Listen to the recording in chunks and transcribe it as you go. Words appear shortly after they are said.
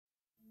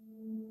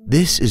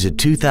This is a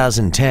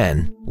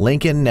 2010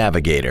 Lincoln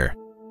Navigator.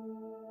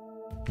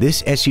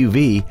 This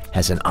SUV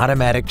has an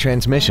automatic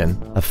transmission,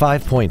 a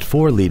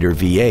 5.4-liter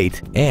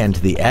V8, and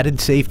the added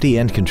safety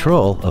and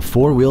control of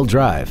four-wheel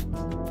drive.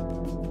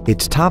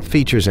 Its top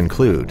features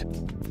include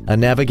a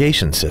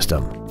navigation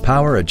system,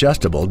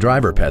 power-adjustable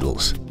driver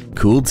pedals,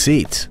 cooled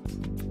seats,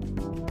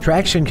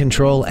 traction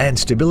control and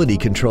stability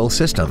control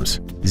systems,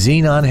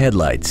 xenon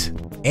headlights,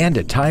 and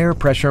a tire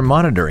pressure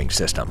monitoring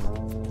system.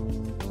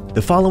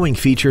 The following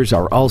features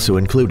are also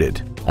included: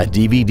 a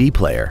DVD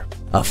player,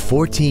 a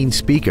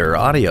 14-speaker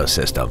audio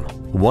system,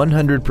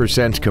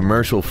 100%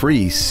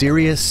 commercial-free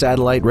Sirius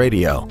satellite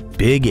radio,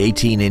 big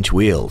 18-inch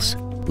wheels,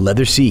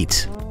 leather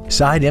seats,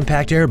 side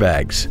impact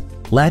airbags,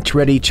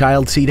 latch-ready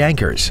child seat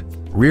anchors,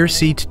 rear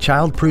seat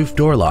child-proof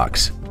door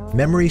locks,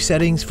 memory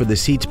settings for the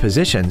seat's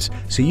positions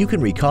so you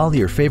can recall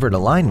your favorite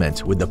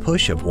alignments with the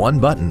push of one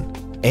button.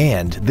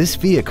 And this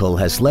vehicle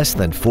has less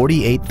than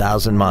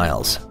 48,000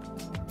 miles.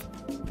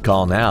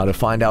 Call now to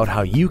find out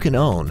how you can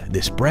own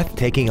this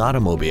breathtaking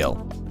automobile.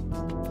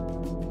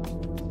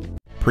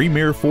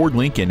 Premier Ford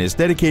Lincoln is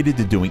dedicated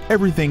to doing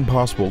everything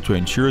possible to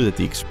ensure that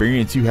the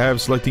experience you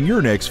have selecting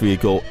your next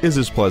vehicle is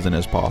as pleasant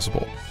as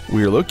possible.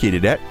 We are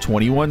located at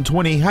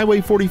 2120 Highway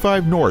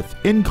 45 North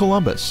in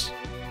Columbus.